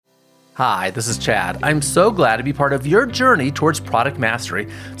Hi, this is Chad. I'm so glad to be part of your journey towards product mastery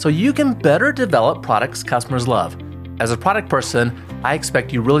so you can better develop products customers love. As a product person, I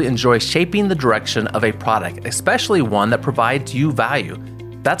expect you really enjoy shaping the direction of a product, especially one that provides you value.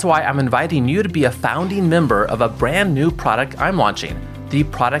 That's why I'm inviting you to be a founding member of a brand new product I'm launching, the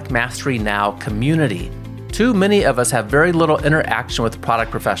Product Mastery Now community. Too many of us have very little interaction with product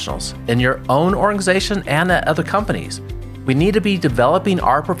professionals in your own organization and at other companies. We need to be developing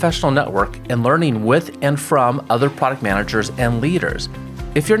our professional network and learning with and from other product managers and leaders.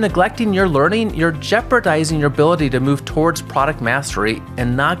 If you're neglecting your learning, you're jeopardizing your ability to move towards product mastery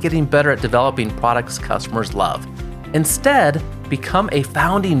and not getting better at developing products customers love. Instead, become a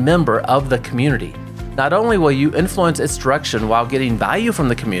founding member of the community. Not only will you influence its direction while getting value from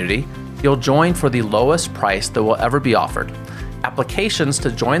the community, you'll join for the lowest price that will ever be offered. Applications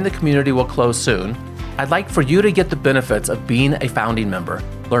to join the community will close soon. I'd like for you to get the benefits of being a founding member.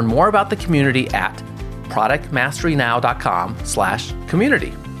 Learn more about the community at productmasterynow.com/community.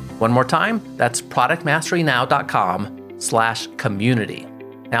 One more time, that's productmasterynow.com/community.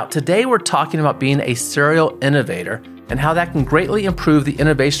 Now, today we're talking about being a serial innovator and how that can greatly improve the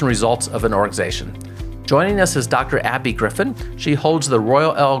innovation results of an organization. Joining us is Dr. Abby Griffin. She holds the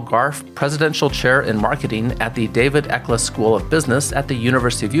Royal L. Garf Presidential Chair in Marketing at the David Eccles School of Business at the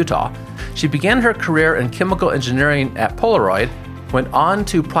University of Utah. She began her career in chemical engineering at Polaroid, went on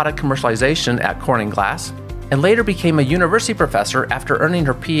to product commercialization at Corning Glass, and later became a university professor after earning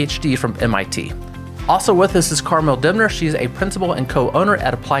her PhD from MIT. Also with us is Carmel Dibner. She's a principal and co-owner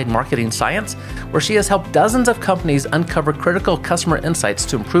at Applied Marketing Science, where she has helped dozens of companies uncover critical customer insights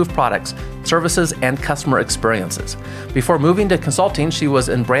to improve products, services, and customer experiences. Before moving to consulting, she was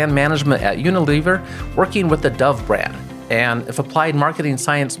in brand management at Unilever, working with the Dove brand. And if Applied Marketing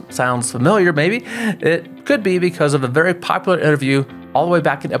Science sounds familiar, maybe, it could be because of a very popular interview all the way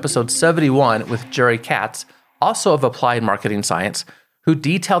back in episode 71 with Jerry Katz, also of Applied Marketing Science, who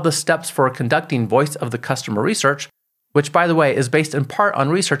detailed the steps for conducting voice of the customer research, which, by the way, is based in part on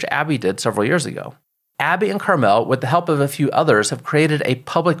research Abby did several years ago. Abby and Carmel, with the help of a few others, have created a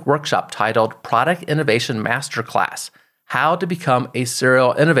public workshop titled Product Innovation Masterclass: How to Become a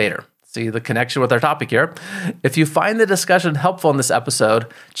Serial Innovator. See the connection with our topic here. If you find the discussion helpful in this episode,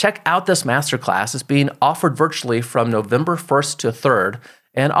 check out this masterclass. It's being offered virtually from November 1st to 3rd.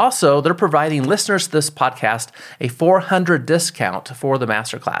 And also, they're providing listeners to this podcast a $400 discount for the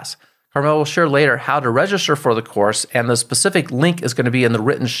masterclass. Carmel will share later how to register for the course, and the specific link is going to be in the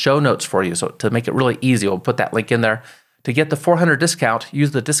written show notes for you. So to make it really easy, we'll put that link in there. To get the $400 discount,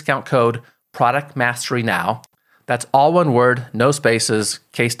 use the discount code Product Mastery Now. That's all one word, no spaces,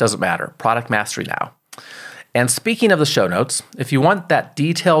 case doesn't matter. Product Mastery Now. And speaking of the show notes, if you want that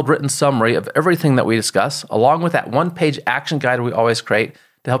detailed written summary of everything that we discuss, along with that one-page action guide we always create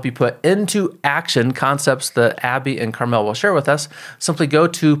to help you put into action concepts that Abby and Carmel will share with us, simply go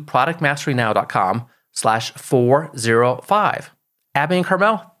to productmasterynow.com/405. Abby and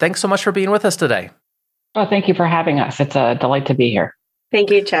Carmel, thanks so much for being with us today. Oh, thank you for having us. It's a delight to be here.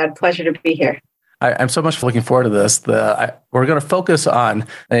 Thank you, Chad. Pleasure to be here. I'm so much looking forward to this. We're going to focus on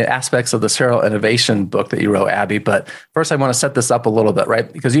the aspects of the serial innovation book that you wrote, Abby. But first, I want to set this up a little bit,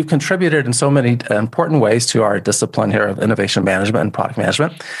 right? Because you've contributed in so many important ways to our discipline here of innovation management and product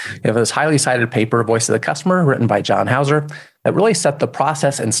management. You have this highly cited paper, Voice of the Customer, written by John Hauser, that really set the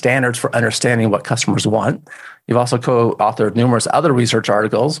process and standards for understanding what customers want. You've also co-authored numerous other research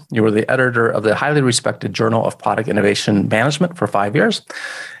articles. You were the editor of the highly respected Journal of Product Innovation Management for 5 years.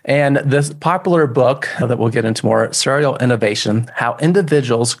 And this popular book that we'll get into more, Serial Innovation: How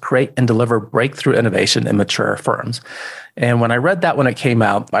Individuals Create and Deliver Breakthrough Innovation in Mature Firms. And when I read that when it came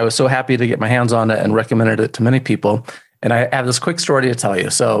out, I was so happy to get my hands on it and recommended it to many people. And I have this quick story to tell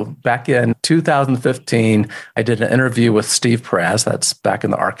you. So back in 2015, I did an interview with Steve Perez. That's back in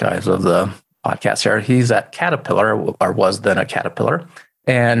the archives of the podcast here. He's at Caterpillar, or was then at Caterpillar.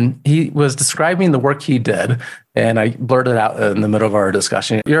 And he was describing the work he did. And I blurted out in the middle of our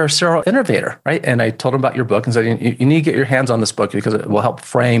discussion, "You're a serial innovator, right?" And I told him about your book and said, you need to get your hands on this book because it will help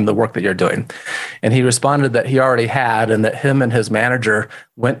frame the work that you're doing. And he responded that he already had, and that him and his manager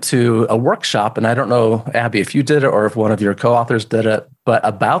went to a workshop. And I don't know, Abby, if you did it or if one of your co-authors did it, but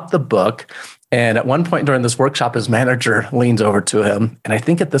about the book. And at one point during this workshop, his manager leans over to him. And I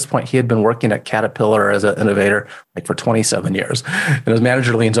think at this point, he had been working at Caterpillar as an innovator for 27 years. And his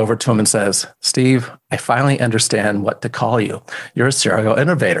manager leans over to him and says, "Steve, I finally understand what to call you. You're a serial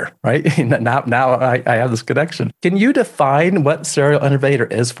innovator," right? Now I have this connection. Can you define what serial innovator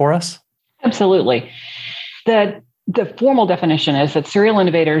is for us? Absolutely. The formal definition is that serial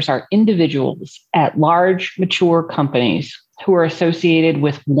innovators are individuals at large, mature companies who are associated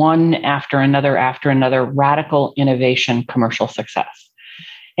with one after another radical innovation commercial success.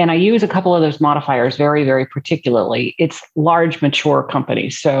 And I use a couple of those modifiers very, very particularly. It's large, mature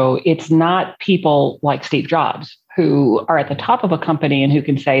companies. So it's not people like Steve Jobs who are at the top of a company and who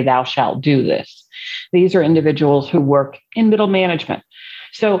can say, thou shalt do this. These are individuals who work in middle management.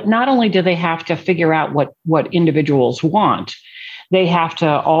 So not only do they have to figure out what individuals want, they have to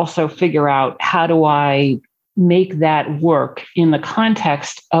also figure out, how do I make that work in the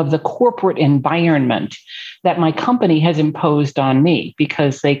context of the corporate environment that my company has imposed on me,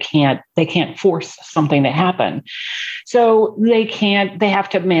 because they can't force something to happen. So they have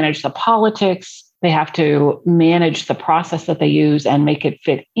to manage the politics. They have to manage the process that they use and make it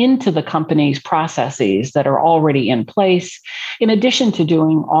fit into the company's processes that are already in place, in addition to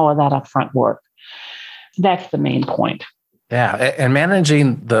doing all of that upfront work. That's the main point. Yeah, and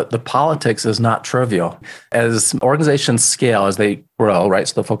managing the politics is not trivial. As organizations scale, as they grow, right?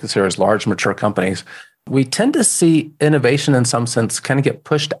 So the focus here is large, mature companies. We tend to see innovation in some sense kind of get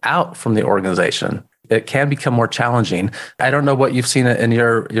pushed out from the organization. It can become more challenging. I don't know what you've seen in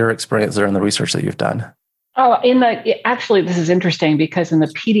your experience or in the research that you've done. Actually, this is interesting, because in the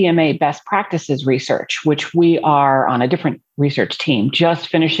PDMA best practices research, which we are on a different research team, just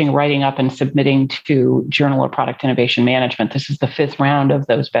finishing writing up and submitting to Journal of Product Innovation Management. This is the 5th round of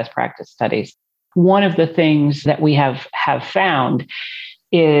those best practice studies. One of the things that we have found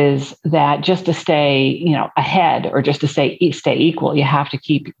is that just to stay, ahead, or just to stay equal, you have to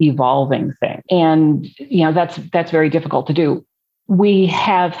keep evolving things. And, that's very difficult to do. We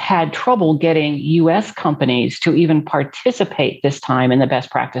have had trouble getting U.S. companies to even participate this time in the best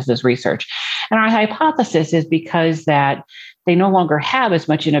practices research. And our hypothesis is because that they no longer have as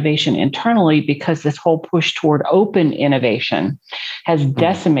much innovation internally, because this whole push toward open innovation has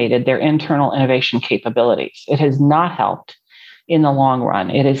decimated their internal innovation capabilities. It has not helped in the long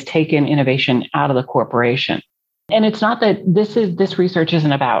run. It has taken innovation out of the corporation. And it's not that this research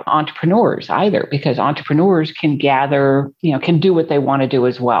isn't about entrepreneurs either, because entrepreneurs can can do what they want to do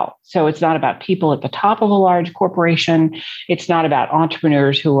as well. So it's not about people at the top of a large corporation. It's not about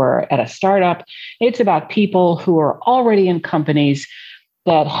entrepreneurs who are at a startup. It's about people who are already in companies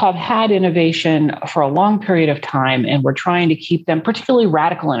that have had innovation for a long period of time, and we're trying to keep them, particularly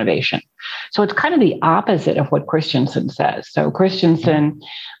radical innovation. So it's kind of the opposite of what Christensen says. So Christensen,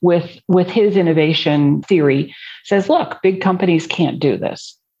 with his innovation theory, says, look, big companies can't do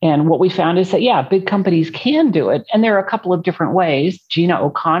this. And what we found is that, big companies can do it. And there are a couple of different ways. Gina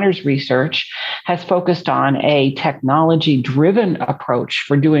O'Connor's research has focused on a technology-driven approach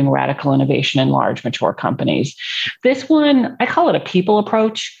for doing radical innovation in large, mature companies. This one, I call it a people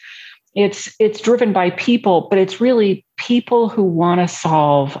approach. It's driven by people, but it's really people who want to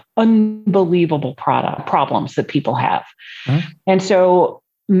solve unbelievable problems that people have. Mm-hmm. And so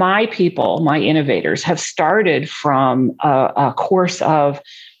my innovators have started from a course of,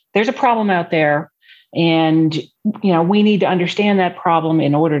 there's a problem out there, and we need to understand that problem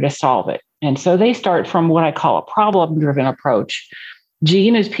in order to solve it. And so they start from what I call a problem-driven approach.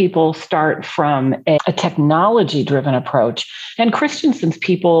 Gina's people start from a technology-driven approach, and Christensen's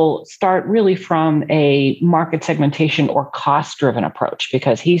people start really from a market segmentation or cost-driven approach,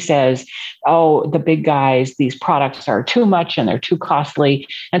 because he says, the big guys, these products are too much and they're too costly,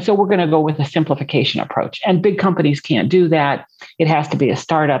 and so we're going to go with a simplification approach. And big companies can't do that. It has to be a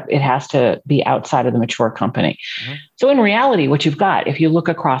startup. It has to be outside of the mature company. Mm-hmm. So in reality, what you've got, if you look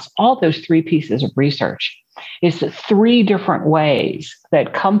across all those 3 pieces of research, is 3 different ways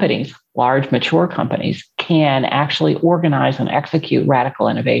that companies, large, mature companies, can actually organize and execute radical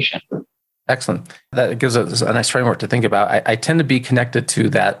innovation. Excellent. That gives us a nice framework to think about. I tend to be connected to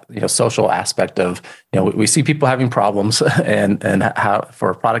that, social aspect of, we see people having problems, and how,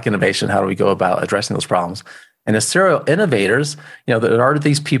 for product innovation, how do we go about addressing those problems? And as serial innovators, there are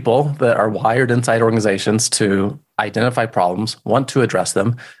these people that are wired inside organizations to identify problems, want to address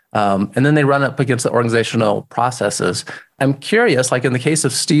them, and then they run up against the organizational processes. I'm curious, like in the case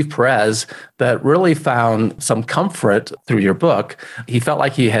of Steve Perez, that really found some comfort through your book. He felt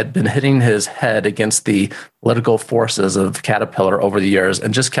like he had been hitting his head against the political forces of Caterpillar over the years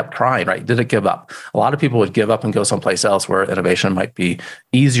and just kept trying, right? Didn't give up. A lot of people would give up and go someplace else where innovation might be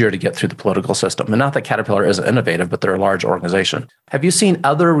easier to get through the political system. And not that Caterpillar isn't innovative, but they're a large organization. Have you seen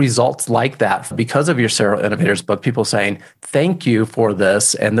other results like that because of your Serial Innovators book? People saying, thank you for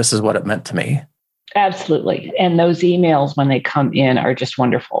this, and this is what it meant to me. Absolutely. And those emails, when they come in, are just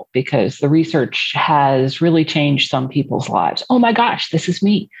wonderful, because the research has really changed some people's lives. Oh my gosh, this is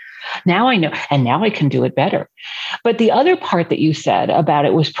me. Now I know, and now I can do it better. But the other part that you said about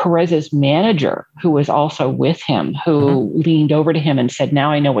it was Perez's manager, who was also with him, who leaned over to him and said,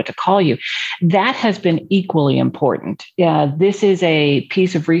 now I know what to call you. That has been equally important. This is a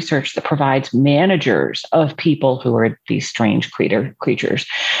piece of research that provides managers of people who are these strange creatures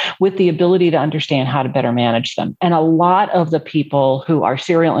with the ability to understand how to better manage them. And a lot of the people who are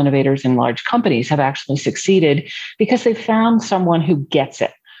serial innovators in large companies have actually succeeded because they've found someone who gets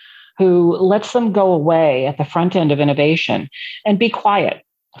it, who lets them go away at the front end of innovation and be quiet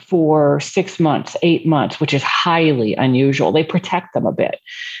for 6 months, 8 months, which is highly unusual. They protect them a bit,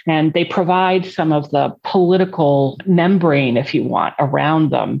 and they provide some of the political membrane, if you want, around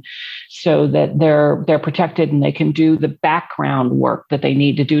them so that they're protected and they can do the background work that they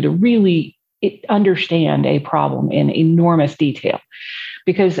need to do to really understand a problem in enormous detail.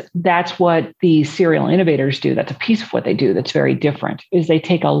 Because that's what the serial innovators do. That's a piece of what they do that's very different, is they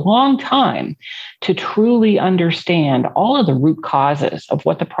take a long time to truly understand all of the root causes of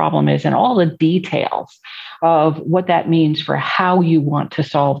what the problem is and all the details of what that means for how you want to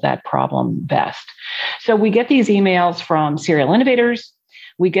solve that problem best. So we get these emails from serial innovators.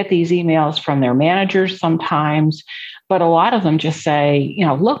 We get these emails from their managers sometimes, but a lot of them just say,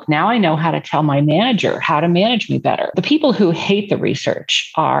 look, now I know how to tell my manager how to manage me better. The people who hate the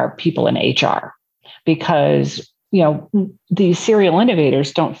research are people in HR because, these serial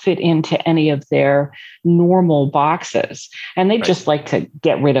innovators don't fit into any of their normal boxes, and they just like to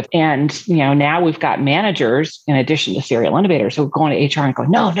get rid of. And, now we've got managers in addition to serial innovators who are going to HR and go,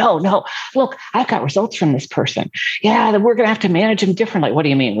 no, look, I've got results from this person. Yeah, we're going to have to manage them differently. What do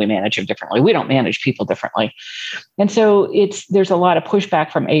you mean we manage them differently? We don't manage people differently. And so there's a lot of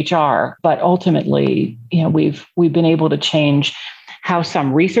pushback from HR, but ultimately, we've been able to change how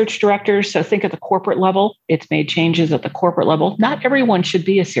some research directors, so think at the corporate level, it's made changes at the corporate level. Not everyone should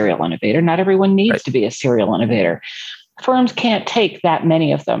be a serial innovator. Not everyone needs to be a serial innovator. Firms can't take that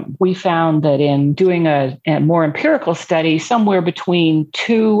many of them. We found that in doing a more empirical study, somewhere between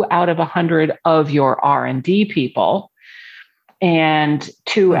 2 out of 100 of your R&D people and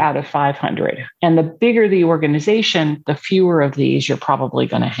 2 out of 500. And the bigger the organization, the fewer of these you're probably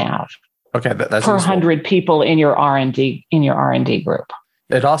going to have. Okay, that's per 100 people in your R&D group.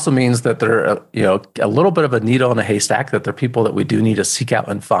 It also means that they're a little bit of a needle in a haystack, that they're people that we do need to seek out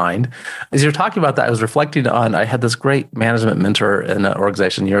and find. As you're talking about that, I was reflecting on, I had this great management mentor in an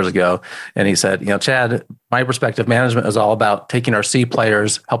organization years ago, and he said, Chad, my perspective, management is all about taking our C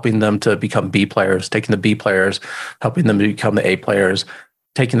players, helping them to become B players, taking the B players, helping them to become the A players,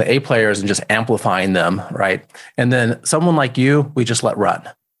 taking the A players and just amplifying them, right? And then someone like you, we just let run.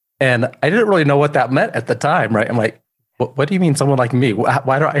 And I didn't really know what that meant at the time, right? I'm like, what do you mean someone like me?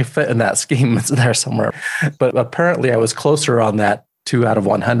 Why do I fit in that scheme? It's there somewhere. But apparently I was closer on that 2 out of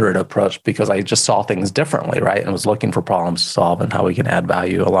 100 approach because I just saw things differently, right? And was looking for problems to solve and how we can add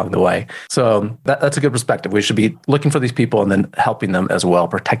value along the way. So that's a good perspective. We should be looking for these people and then helping them as well,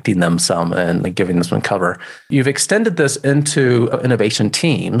 protecting them some and giving them some cover. You've extended this into innovation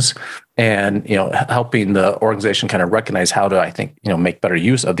teams and, helping the organization kind of recognize how to, I think, make better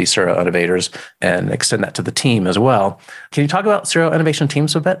use of these serial innovators and extend that to the team as well. Can you talk about serial innovation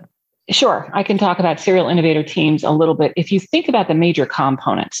teams a bit? Sure. I can talk about serial innovator teams a little bit. If you think about the major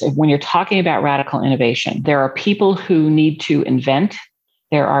components, when you're talking about radical innovation, there are people who need to invent.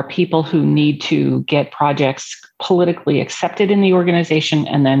 There are people who need to get projects politically accepted in the organization.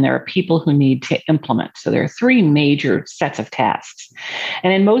 And then there are people who need to implement. So there are 3 major sets of tasks.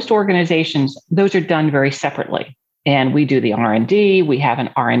 And in most organizations, those are done very separately. And we do the R&D. We have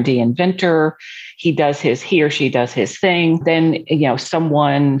an R&D inventor. He or she does his thing. Then,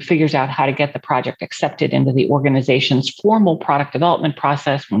 someone figures out how to get the project accepted into the organization's formal product development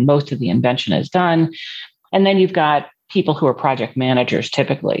process when most of the invention is done. And then you've got people who are project managers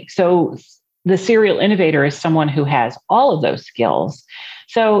typically. So the serial innovator is someone who has all of those skills.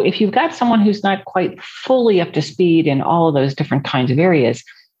 So if you've got someone who's not quite fully up to speed in all of those different kinds of areas,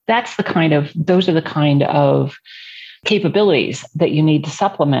 those are the kind of capabilities that you need to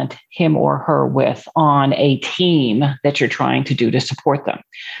supplement him or her with on a team that you're trying to do to support them.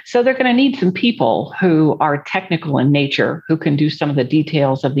 So they're going to need some people who are technical in nature, who can do some of the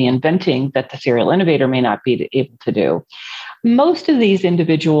details of the inventing that the serial innovator may not be able to do. Most of these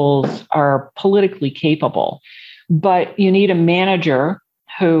individuals are politically capable, but you need a manager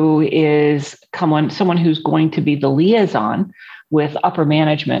who is someone who's going to be the liaison with upper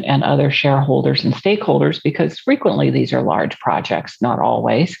management and other shareholders and stakeholders, because frequently these are large projects, not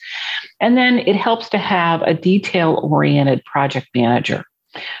always. And then it helps to have a detail-oriented project manager.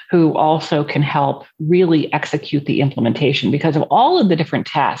 who also can help really execute the implementation because of all of the different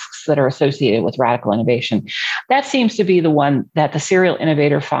tasks that are associated with radical innovation. That seems to be the one that the serial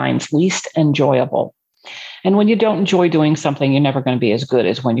innovator finds least enjoyable. And when you don't enjoy doing something, you're never going to be as good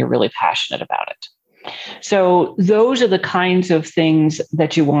as when you're really passionate about it. So those are the kinds of things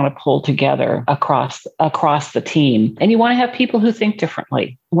that you want to pull together across the team. And you want to have people who think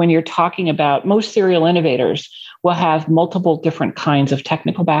differently. When you're talking about most serial innovators will have multiple different kinds of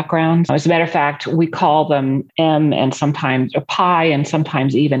technical backgrounds. As a matter of fact, we call them M and sometimes or pi and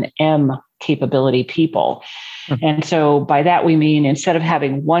sometimes even M capability people. Mm-hmm. And so by that, we mean instead of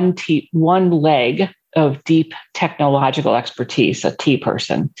having one leg of deep technological expertise, a T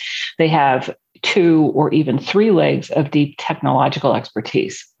person, they have 2 or even 3 legs of deep technological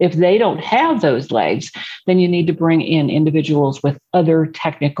expertise. If they don't have those legs, then you need to bring in individuals with other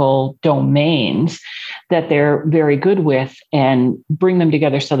technical domains that they're very good with and bring them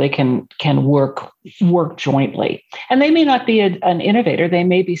together so they can work jointly. And they may not be an innovator. They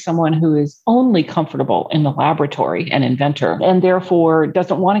may be someone who is only comfortable in the laboratory, an inventor, and therefore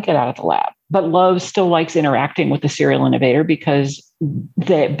doesn't want to get out of the lab, but still likes interacting with the serial innovator because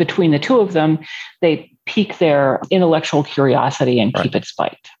between the two of them, they pique their intellectual curiosity and keep it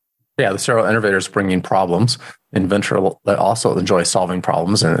spiked. Yeah, the serial innovator is bringing problems. Inventor that also enjoys solving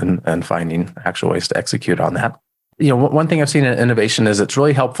problems and finding actual ways to execute on that. One thing I've seen in innovation is it's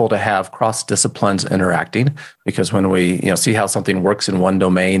really helpful to have cross disciplines interacting, because when we see how something works in one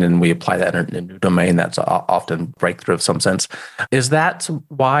domain and we apply that in a new domain, that's often breakthrough of some sense. Is that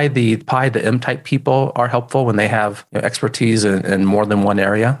why the M-type people are helpful when they have expertise in more than one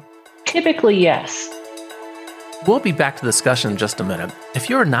area? Typically, yes. We'll be back to the discussion in just a minute. If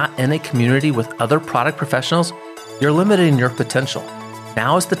you're not in a community with other product professionals, you're limiting your potential.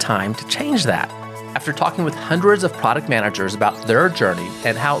 Now is the time to change that. After talking with hundreds of product managers about their journey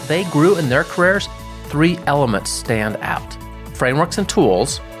and how they grew in their careers, 3 elements stand out: frameworks and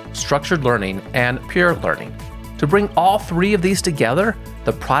tools, structured learning, and peer learning. To bring all 3 of these together,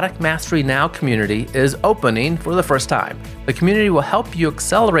 the Product Mastery Now community is opening for the first time. The community will help you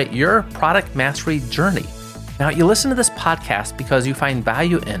accelerate your product mastery journey. Now, you listen to this podcast because you find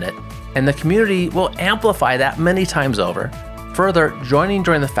value in it, and the community will amplify that many times over. Further, joining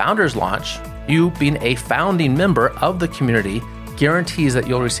during the Founders Launch, you being a founding member of the community, guarantees that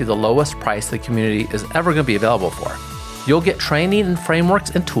you'll receive the lowest price the community is ever going to be available for. You'll get training and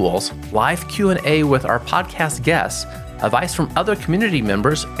frameworks and tools, live Q&A with our podcast guests, advice from other community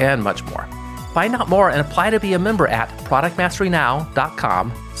members, and much more. Find out more and apply to be a member at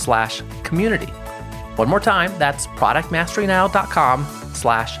productmasterynow.com/community. One more time, that's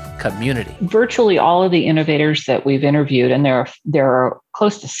productmasterynow.com/community. Virtually all of the innovators that we've interviewed, and there are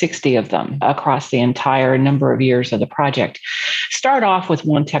close to 60 of them across the entire number of years of the project, start off with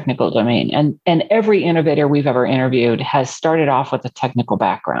one technical domain. And every innovator we've ever interviewed has started off with a technical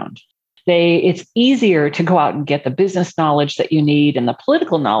background. It's easier to go out and get the business knowledge that you need and the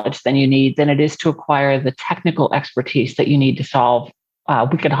political knowledge than it is to acquire the technical expertise that you need to solve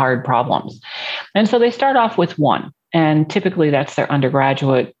wicked hard problems. And so they start off with one. And typically that's their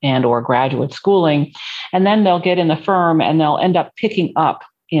undergraduate and or graduate schooling. And then they'll get in the firm and they'll end up picking up,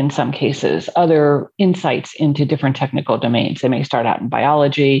 in some cases, other insights into different technical domains. They may start out in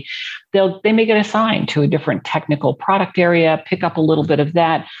biology. They may get assigned to a different technical product area, pick up a little bit of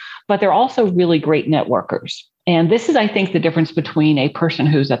that, but they're also really great networkers. And this is, I think, the difference between a person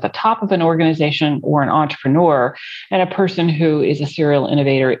who's at the top of an organization or an entrepreneur and a person who is a serial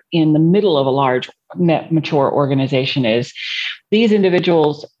innovator in the middle of a large, mature organization is these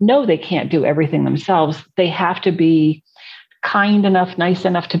individuals know they can't do everything themselves. They have to be kind enough, nice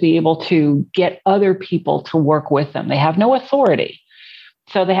enough to be able to get other people to work with them. They have no authority.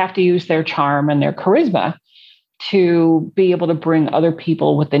 So they have to use their charm and their charisma to be able to bring other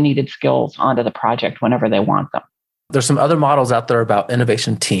people with the needed skills onto the project whenever they want them. There's some other models out there about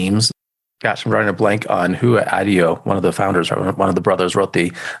innovation teams. Gosh, I'm drawing a blank on who at IDEO, one of the founders, or one of the brothers, wrote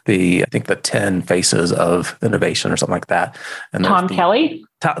the I think the 10 faces of innovation or something like that. And Tom Kelly?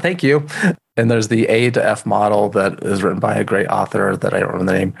 Thank you. And there's the A to F model that is written by a great author that I don't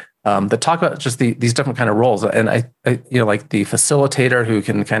remember the name, that talk about just these different kind of roles. And I like the facilitator who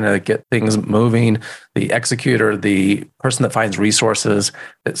can kind of get things moving, the executor, the person that finds resources.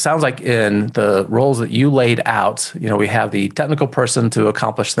 It sounds like in the roles that you laid out, we have the technical person to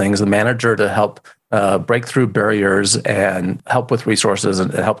accomplish things, the manager to help break through barriers and help with resources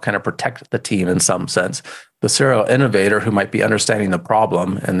and help kind of protect the team in some sense. The serial innovator who might be understanding the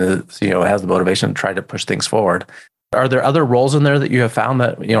problem and has the motivation to try to push things forward. Are there other roles in there that you have found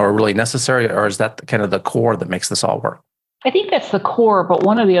that are really necessary, or is that kind of the core that makes this all work? I think that's the core. But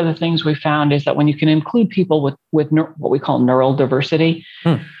one of the other things we found is that when you can include people with what we call neural diversity.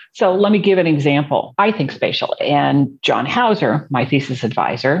 So let me give an example. I think spatially, and John Hauser, my thesis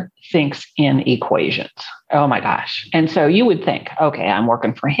advisor, thinks in equations. Oh my gosh. And so you would think, okay, I'm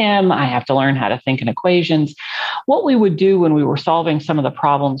working for him. I have to learn how to think in equations. What we would do when we were solving some of the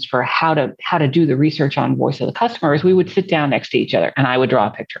problems for how to do the research on voice of the customer is we would sit down next to each other and I would draw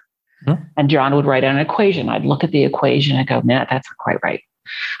a picture. And John would write out an equation. I'd look at the equation and go, man, that's not quite right.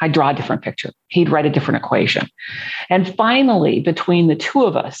 I'd draw a different picture. He'd write a different equation. And finally, between the two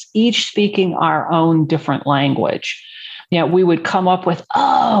of us, each speaking our own different language, we would come up with,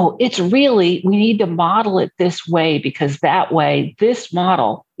 we need to model it this way because that way, this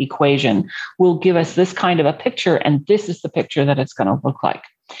model equation will give us this kind of a picture. And this is the picture that it's going to look like.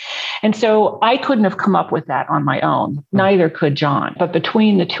 And so I couldn't have come up with that on my own. Neither could John. But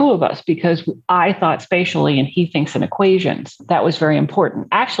between the two of us, because I thought spatially and he thinks in equations, that was very important.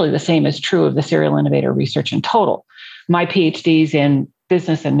 Actually, the same is true of the Serial Innovator research in total. My PhD's in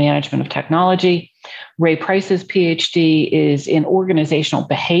business and management of technology. Ray Price's PhD is in organizational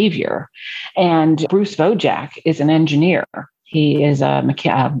behavior. And Bruce Wojak is an engineer. He is an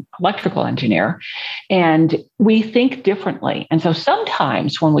electrical engineer, and we think differently. And so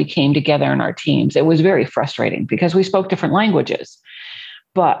sometimes when we came together in our teams, it was very frustrating because we spoke different languages.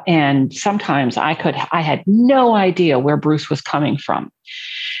 And sometimes I had no idea where Bruce was coming from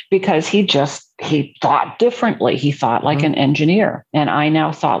because he thought differently. He thought like an engineer, and I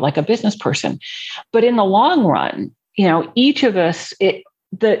now thought like a business person. But in the long run, each of us,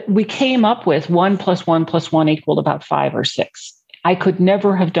 we came up with 1 + 1 + 1 equaled about 5 or 6. I could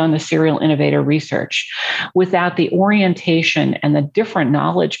never have done the Serial Innovator research without the orientation and the different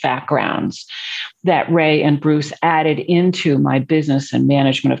knowledge backgrounds that Ray and Bruce added into my business and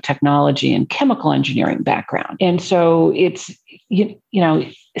management of technology and chemical engineering background. And so it's,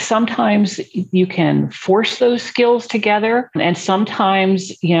 sometimes you can force those skills together, and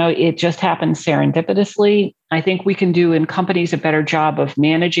sometimes, it just happens serendipitously. I think we can do in companies a better job of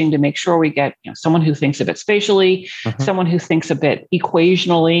managing to make sure we get someone who thinks a bit spatially, someone who thinks a bit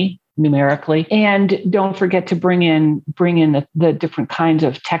equationally, numerically, and don't forget to bring in the different kinds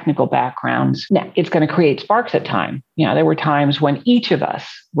of technical backgrounds. Now, it's going to create sparks at times. There were times when each of us,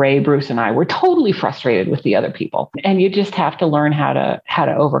 Ray, Bruce, and I, were totally frustrated with the other people, and you just have to learn how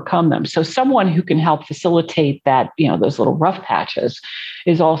to overcome them. So someone who can help facilitate that, those little rough patches,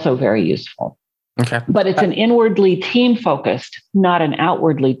 is also very useful. Okay. But it's an inwardly team-focused, not an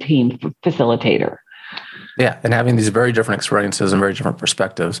outwardly team facilitator. Yeah, and having these very different experiences and very different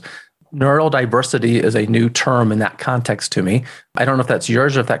perspectives. Neurodiversity is a new term in that context to me. I don't know if that's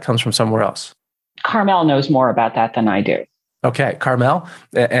yours or if that comes from somewhere else. Carmel knows more about that than I do. Okay, Carmel,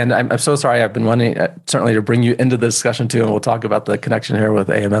 and I'm so sorry. I've been wanting certainly to bring you into the discussion too, and we'll talk about the connection here with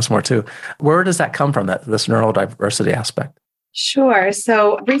AMS more too. Where does that come from, this neurodiversity aspect? Sure.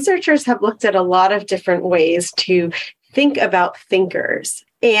 So researchers have looked at a lot of different ways to think about thinkers.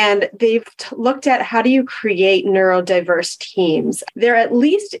 And they've looked at how do you create neurodiverse teams. There are at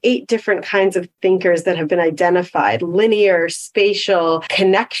least 8 different kinds of thinkers that have been identified: linear, spatial,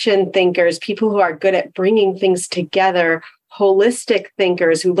 connection thinkers, people who are good at bringing things together, holistic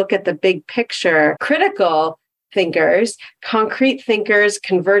thinkers who look at the big picture, critical thinkers, concrete thinkers,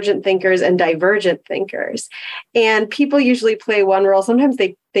 convergent thinkers, and divergent thinkers. And people usually play one role. Sometimes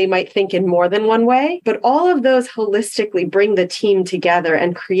they might think in more than one way, but all of those holistically bring the team together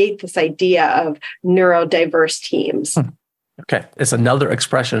and create this idea of neurodiverse teams. Okay. It's another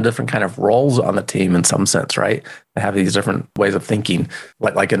expression of different kind of roles on the team in some sense, right? They have these different ways of thinking.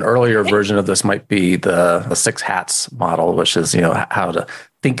 Like an earlier version of this might be the 6 hats model, which is, how to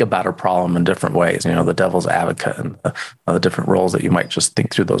think about a problem in different ways, the devil's advocate and the different roles that you might just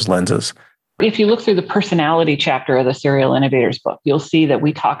think through those lenses. If you look through the personality chapter of the Serial Innovators book, you'll see that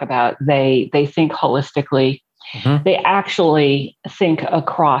we talk about they think holistically. They actually think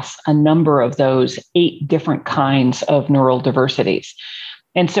across a number of those 8 different kinds of neural diversities.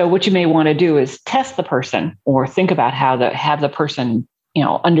 And so what you may want to do is test the person or think about have the person,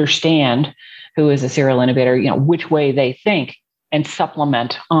 understand who is a serial innovator, which way they think, and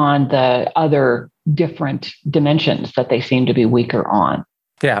supplement on the other different dimensions that they seem to be weaker on.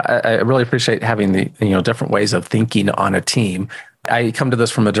 Yeah, I really appreciate having the different ways of thinking on a team. I come to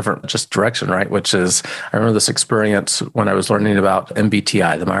this from a different direction, right? Which is, I remember this experience when I was learning about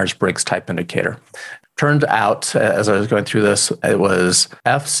MBTI, the Myers-Briggs Type Indicator. Turned out, as I was going through this, it was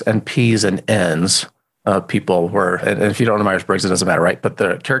Fs and Ps and Ns. People were, and if you don't know Myers-Briggs, it doesn't matter, right? But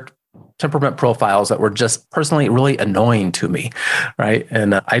the temperament profiles that were just personally really annoying to me, right?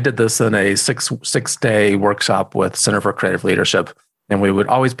 And I did this in a six-day workshop with Center for Creative Leadership, and we would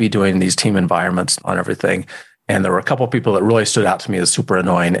always be doing these team environments on everything. And there were a couple of people that really stood out to me as super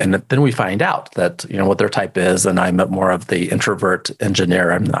annoying. And then we find out that, what their type is, and I'm more of the introvert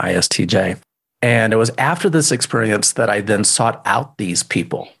engineer. I'm the ISTJ. And it was after this experience that I then sought out these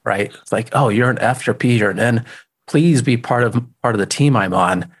people, right? It's like, oh, you're an F, you're P, you're an N. Please be part of the team I'm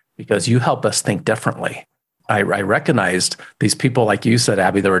on because you help us think differently. I recognized these people, like you said,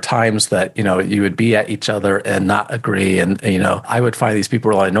 Abby, there were times that, you would be at each other and not agree. And, I would find these people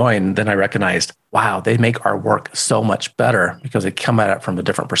really annoying. And then I recognized, wow, they make our work so much better because they come at it from a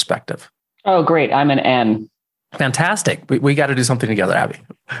different perspective. Oh, great. I'm an N. Fantastic. We got to do something together, Abby.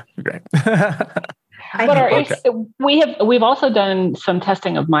 Great. We've also done some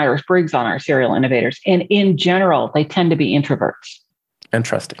testing of Myers-Briggs on our serial innovators. And in general, they tend to be introverts.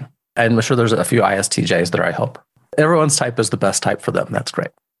 Interesting. I'm sure there's a few ISTJs there, I hope. Everyone's type is the best type for them. That's great.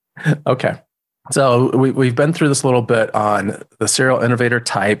 Okay. So we've been through this a little bit on the serial innovator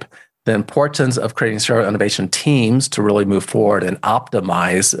type, the importance of creating serial innovation teams to really move forward and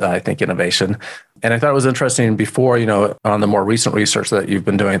optimize, I think, innovation. And I thought it was interesting before, on the more recent research that you've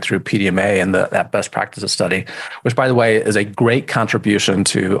been doing through PDMA and that best practices study, which, by the way, is a great contribution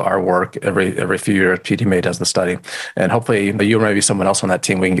to our work. Every few years, PDMA does the study. And hopefully you or maybe someone else on that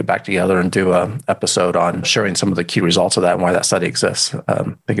team, we can get back together and do an episode on sharing some of the key results of that and why that study exists. I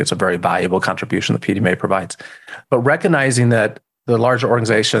think it's a very valuable contribution that PDMA provides. But recognizing that the larger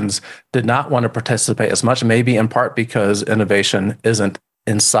organizations did not want to participate as much, maybe in part because innovation isn't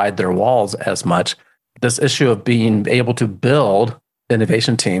inside their walls as much. This issue of being able to build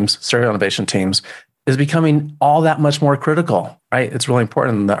innovation teams, serial innovation teams, is becoming all that much more critical, right? It's really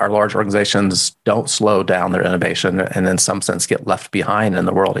important that our large organizations don't slow down their innovation and in some sense get left behind in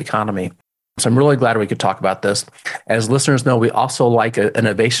the world economy. So I'm really glad we could talk about this. As listeners know, we also like an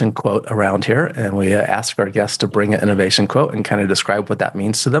innovation quote around here, and we ask our guests to bring an innovation quote and kind of describe what that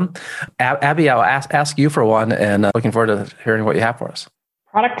means to them. Abby, I'll ask you for one, and looking forward to hearing what you have for us.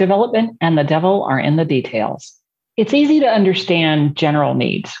 Product development and the devil are in the details. It's easy to understand general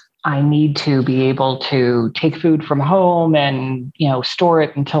needs. I need to be able to take food from home and, store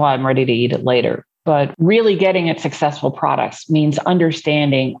it until I'm ready to eat it later. But really getting at successful products means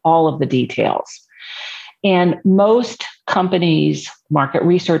understanding all of the details. And most companies' market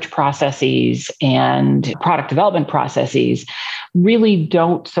research processes and product development processes really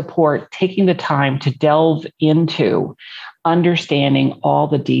don't support taking the time to delve into understanding all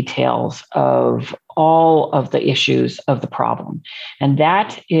the details of all of the issues of the problem. And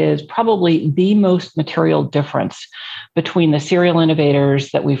that is probably the most material difference between the serial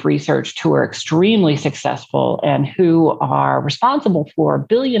innovators that we've researched who are extremely successful and who are responsible for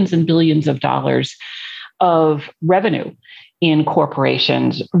billions and billions of dollars of revenue in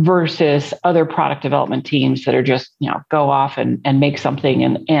corporations versus other product development teams that are just, go off and make something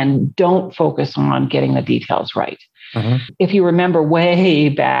and don't focus on getting the details right. Mm-hmm. If you remember way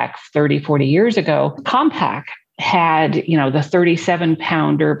back 30, 40 years ago, Compaq had, the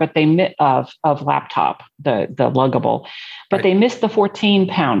 37-pounder, but they of laptop, the luggable, but right. They missed the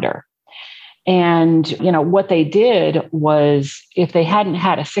 14-pounder. And, what they did was if they hadn't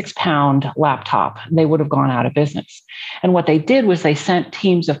had a 6-pound laptop, they would have gone out of business. And what they did was they sent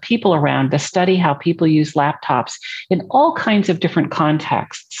teams of people around to study how people use laptops in all kinds of different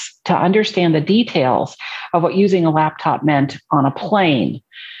contexts to understand the details of what using a laptop meant on a plane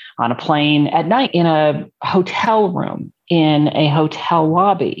at night, in a hotel room, in a hotel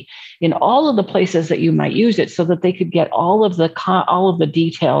lobby, in all of the places that you might use it so that they could get all of the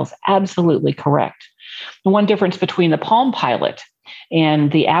details absolutely correct. The one difference between the Palm Pilot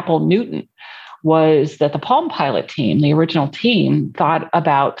and the Apple Newton was that the Palm Pilot team, the original team, thought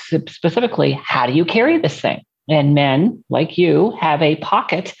about specifically, how do you carry this thing? And men like you have a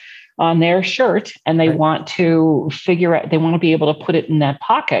pocket on their shirt and they want to figure out, they want to be able to put it in that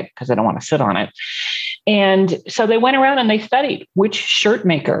pocket because they don't want to sit on it. And so they went around and they studied which shirt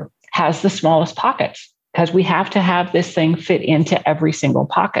maker has the smallest pockets, because we have to have this thing fit into every single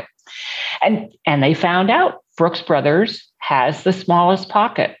pocket. And they found out Brooks Brothers has the smallest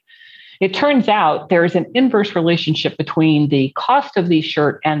pocket. It turns out there is an inverse relationship between the cost of the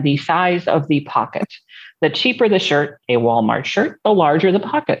shirt and the size of the pocket. The cheaper the shirt, a Walmart shirt, the larger the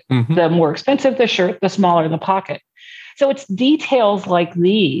pocket. Mm-hmm. The more expensive the shirt, the smaller the pocket. So it's details like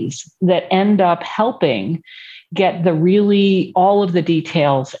these that end up helping get all of the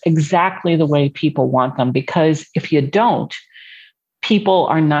details exactly the way people want them. Because if you don't, people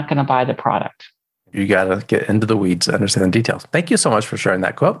are not going to buy the product. You got to get into the weeds to understand the details. Thank you so much for sharing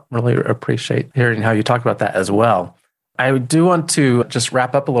that quote. Really appreciate hearing how you talk about that as well. I do want to just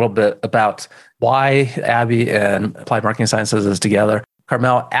wrap up a little bit about why Abby and Applied Marketing Sciences is together.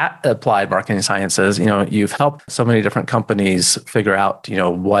 Carmel, at Applied Marketing Sciences, you've helped so many different companies figure out,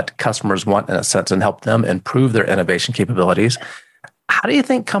 what customers want in a sense and help them improve their innovation capabilities. How do you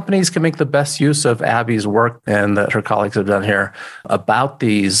think companies can make the best use of Abby's work and that her colleagues have done here about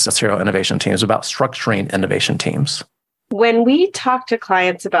these serial innovation teams, about structuring innovation teams? When we talk to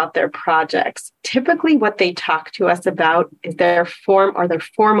clients about their projects, typically what they talk to us about is their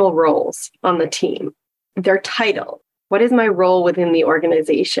formal roles on the team, their title. What is my role within the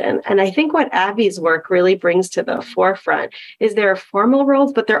organization? And I think what Abby's work really brings to the forefront is there are formal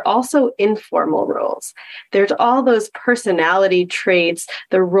roles, but there are also informal roles. There's all those personality traits,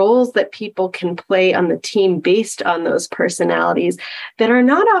 the roles that people can play on the team based on those personalities that are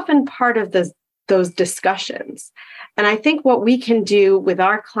not often part of those discussions. And I think what we can do with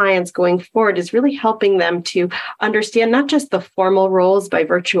our clients going forward is really helping them to understand not just the formal roles by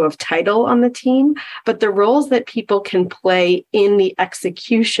virtue of title on the team, but the roles that people can play in the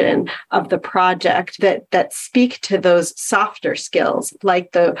execution of the project that speak to those softer skills,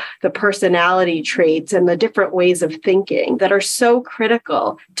 like the personality traits and the different ways of thinking that are so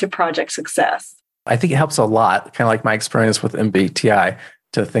critical to project success. I think it helps a lot, kind of like my experience with MBTI,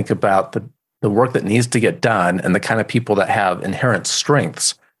 to think about the work that needs to get done and the kind of people that have inherent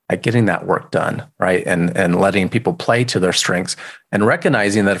strengths at getting that work done, right? And letting people play to their strengths and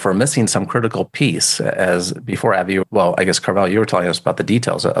recognizing that if we're missing some critical piece, as before, Abby, well, I guess, Carmel, you were telling us about the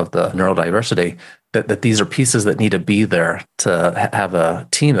details of the neurodiversity, that these are pieces that need to be there to have a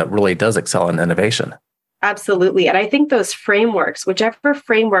team that really does excel in innovation. Absolutely. And I think those frameworks, whichever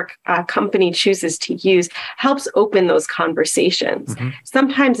framework a company chooses to use, helps open those conversations. Mm-hmm.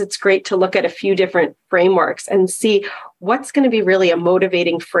 Sometimes it's great to look at a few different frameworks and see what's going to be really a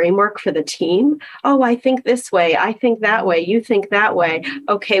motivating framework for the team. Oh, I think this way. I think that way. You think that way.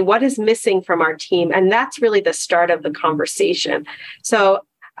 Okay, what is missing from our team? And that's really the start of the conversation. So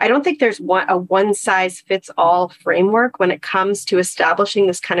I don't think there's a one-size-fits-all framework when it comes to establishing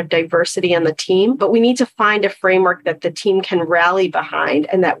this kind of diversity on the team, but we need to find a framework that the team can rally behind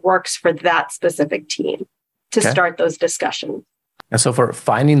and that works for that specific team to start those discussions. And so for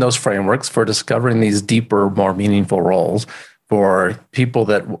finding those frameworks, for discovering these deeper, more meaningful roles, for people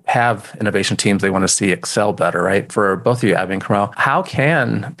that have innovation teams they want to see excel better, right? For both of you, Abby and Carmel, how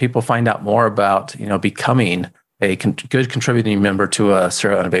can people find out more about, becoming a good contributing member to a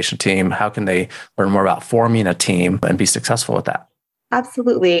serial innovation team? How can they learn more about forming a team and be successful with that?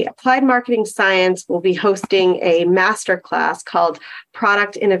 Absolutely. Applied Marketing Science will be hosting a masterclass called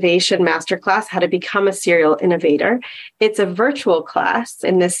Product Innovation Masterclass, How to Become a Serial Innovator. It's a virtual class.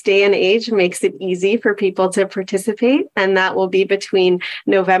 In this day and age, makes it easy for people to participate. And that will be between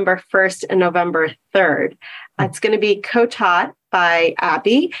November 1st and November 3rd. It's going to be co-taught by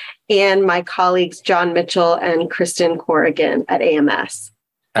Abby and my colleagues, John Mitchell and Kristen Corrigan at AMS.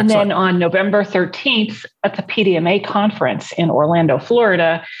 And then on November 13th at the PDMA conference in Orlando,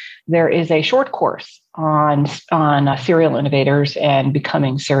 Florida, there is a short course on serial innovators and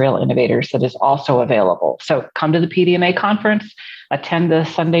becoming serial innovators that is also available. So come to the PDMA conference, attend the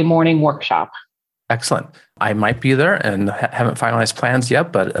Sunday morning workshop. Excellent. I might be there and haven't finalized plans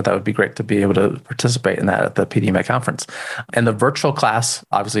yet, but that would be great to be able to participate in that at the PDMA conference. And the virtual class,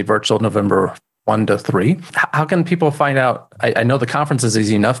 obviously virtual November 1 to 3. How can people find out? I know the conference is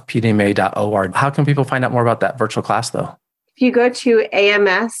easy enough, pdma.org. How can people find out more about that virtual class, though? If you go to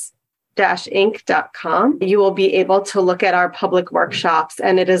ams-inc.com, you will be able to look at our public workshops,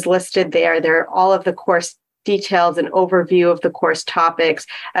 and it is listed there. There are all of the course details and overview of the course topics,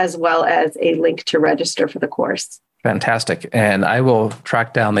 as well as a link to register for the course. Fantastic. And I will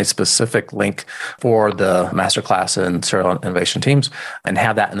track down the specific link for the masterclass in serial innovation teams and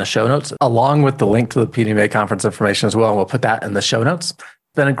have that in the show notes, along with the link to the PDMA conference information as well. And we'll put that in the show notes.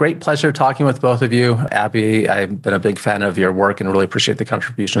 It's been a great pleasure talking with both of you. Abby, I've been a big fan of your work and really appreciate the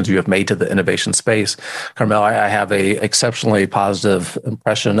contributions you have made to the innovation space. Carmel, I have an exceptionally positive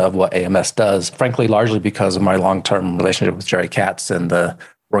impression of what AMS does, frankly, largely because of my long-term relationship with Jerry Katz and the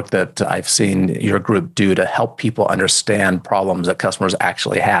work that I've seen your group do to help people understand problems that customers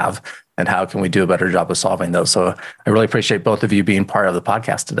actually have and how can we do a better job of solving those. So I really appreciate both of you being part of the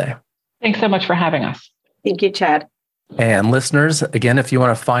podcast today. Thanks so much for having us. Thank you, Chad. And listeners, again, if you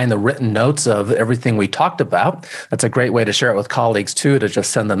want to find the written notes of everything we talked about, that's a great way to share it with colleagues too, to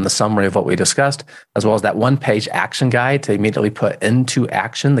just send them the summary of what we discussed, as well as that one-page action guide to immediately put into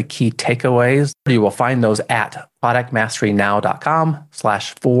action the key takeaways. You will find those at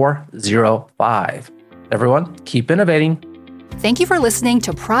productmasterynow.com/405. Everyone, keep innovating. Thank you for listening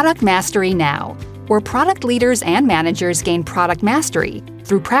to Product Mastery Now, where product leaders and managers gain product mastery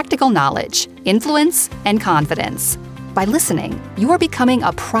through practical knowledge, influence, and confidence. By listening, you are becoming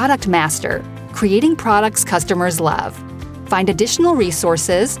a product master, creating products customers love. Find additional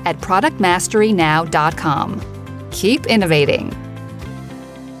resources at productmasterynow.com. Keep innovating.